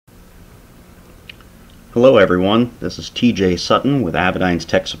Hello everyone, this is TJ Sutton with Avidyne's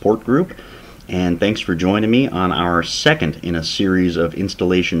Tech Support Group, and thanks for joining me on our second in a series of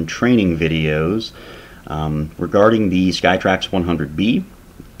installation training videos regarding the SkyTrax 100B.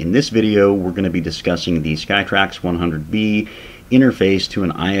 In this video we're going to be discussing the SkyTrax 100B interface to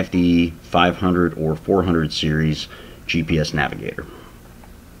an IFD 500 or 400 series GPS navigator.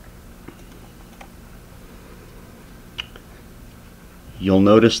 You'll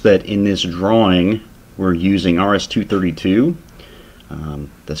notice that in this drawing we're using RS-232.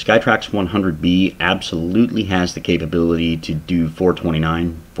 The SkyTrax 100B absolutely has the capability to do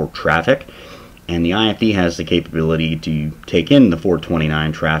 429 for traffic, and the IFD has the capability to take in the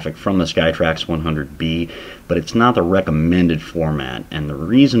 429 traffic from the SkyTrax 100B, but it's not the recommended format. And the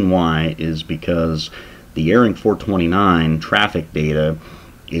reason why is because the airing 429 traffic data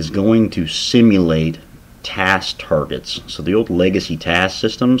is going to simulate task targets. So the old legacy task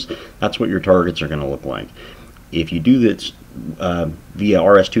systems, that's what your targets are going to look like. If you do this via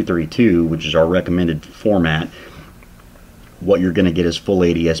RS-232, which is our recommended format, what you're going to get is full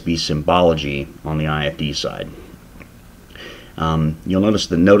ADS-B symbology on the IFD side. You'll notice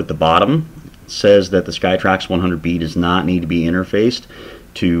the note at the bottom says that the SkyTrax 100B does not need to be interfaced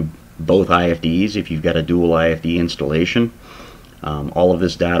to both IFDs if you've got a dual IFD installation. All of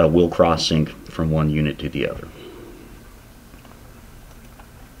this data will cross-sync from one unit to the other.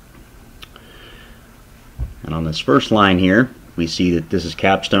 And on this first line here, we see that this is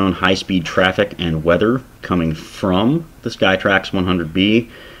capstone, high-speed traffic, and weather coming from the SkyTrax 100B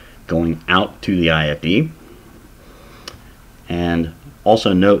going out to the IFD. And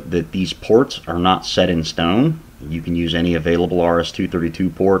also note that these ports are not set in stone. You can use any available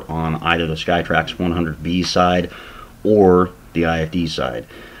RS-232 port on either the SkyTrax 100B side or the IFD side.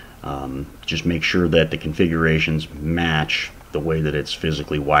 Just make sure that the configurations match the way that it's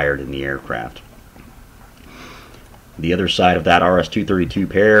physically wired in the aircraft. The other side of that RS-232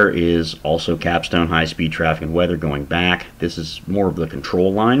 pair is also capstone, high-speed traffic and weather going back. This is more of the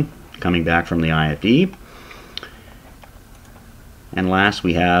control line coming back from the IFD. And last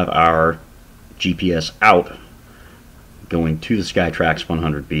we have our GPS out going to the SkyTrax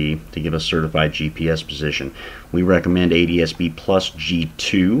 100B to give us certified GPS position. We recommend ADS-B plus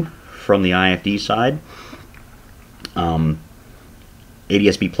G2 from the IFD side.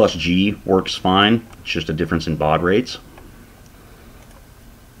 ADS-B plus G works fine. It's just a difference in baud rates.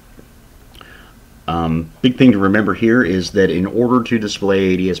 Big thing to remember here is that in order to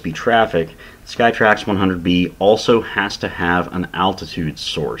display ADS-B traffic, SkyTrax 100B also has to have an altitude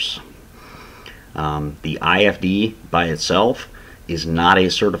source. The IFD by itself is not a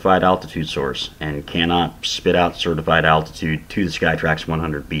certified altitude source and cannot spit out certified altitude to the SkyTrax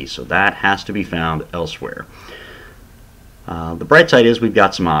 100B, so that has to be found elsewhere. The bright side is we've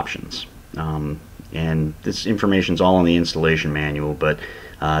got some options, and this information is all in the installation manual, but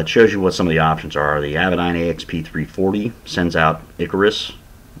it shows you what some of the options are. The Avidyne AXP340 sends out Icarus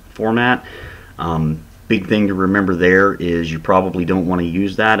format. Big thing to remember there is you probably don't want to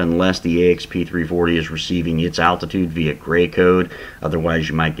use that unless the AXP340 is receiving its altitude via gray code. Otherwise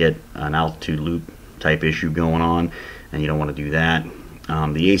you might get an altitude loop type issue going on, and you don't want to do that.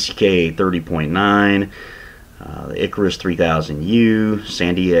 The ACK 30.9, the Icarus 3000U,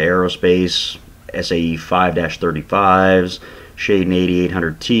 Sandia Aerospace SAE 5-35s, Shaden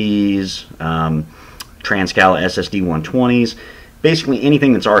 8800Ts, Transcala SSD 120s. Basically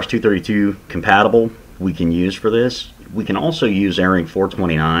anything that's RS-232 compatible we can use for this. We can also use airing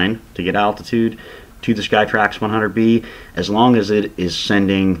 429 to get altitude to the SkyTrax 100B as long as it is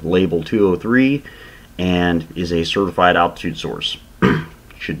sending label 203 and is a certified altitude source.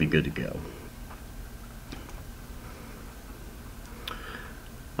 Should be good to go.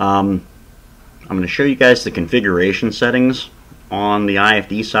 I'm going to show you guys the configuration settings on the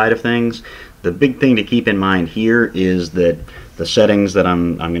IFD side of things. The big thing to keep in mind here is that the settings that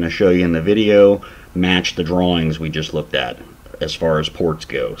I'm going to show you in the video match the drawings we just looked at as far as ports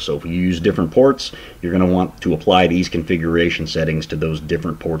go. So if you use different ports, you're going to want to apply these configuration settings to those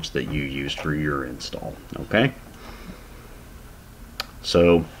different ports that you used for your install. Okay?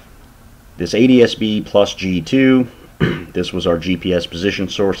 So this ADS-B plus G2, this was our GPS position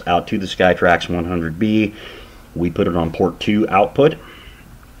source out to the SkyTrax 100B. We put it on port 2 output,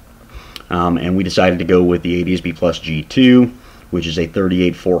 and we decided to go with the ADS-B plus G2, which is a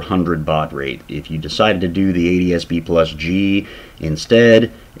 38400 baud rate. If you decided to do the ADS-B plus G instead,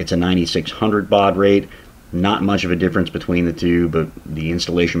 it's a 9600 baud rate. Not much of a difference between the two, but the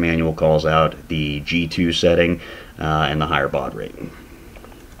installation manual calls out the G2 setting and the higher baud rate.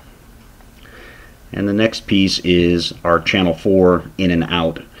 And the next piece is our channel 4 in and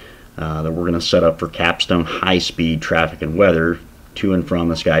out that we're going to set up for Capstone high-speed traffic and weather to and from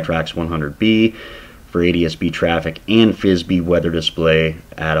the SkyTrax 100B for ADS-B traffic and FISB weather display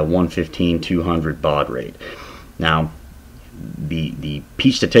at a 115/200 baud rate. Now, the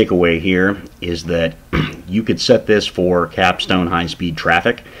piece to take away here is that you could set this for Capstone high-speed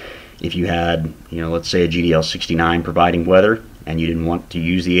traffic if you had, let's say a GDL 69 providing weather and you didn't want to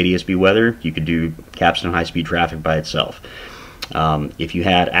use the ADS-B weather, you could do Capstone high-speed traffic by itself. If you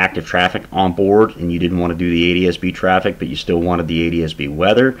had active traffic on board and you didn't want to do the ADS-B traffic but you still wanted the ADS-B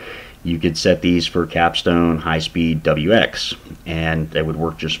weather, you could set these for Capstone high-speed WX and they would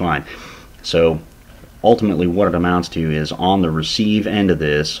work just fine. So ultimately what it amounts to is on the receive end of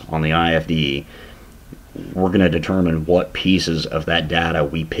this, on the IFD, we're going to determine what pieces of that data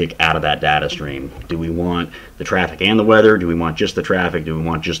we pick out of that data stream. Do we want the traffic and the weather? Do we want just the traffic? Do we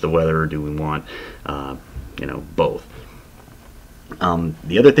want just the weather? Or do we want both?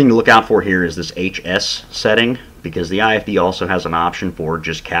 The other thing to look out for here is this HS setting, because the IFD also has an option for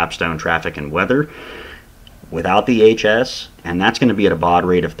just Capstone traffic and weather without the HS, and that's going to be at a baud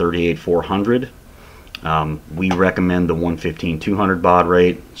rate of 38,400. We recommend the 115/200 baud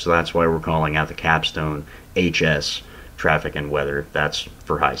rate, so that's why we're calling out the Capstone HS traffic and weather. That's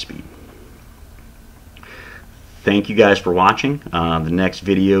for high speed. Thank you guys for watching. The next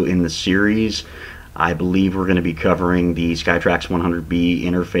video in the series, I believe we're going to be covering the SkyTrax 100B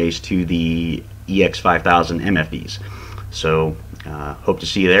interface to the EX5000 MFDs. So hope to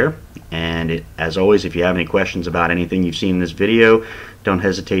see you there. And as always, if you have any questions about anything you've seen in this video, don't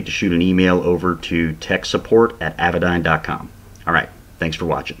hesitate to shoot an email over to techsupport@avidyne.com. All right, thanks for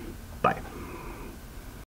watching.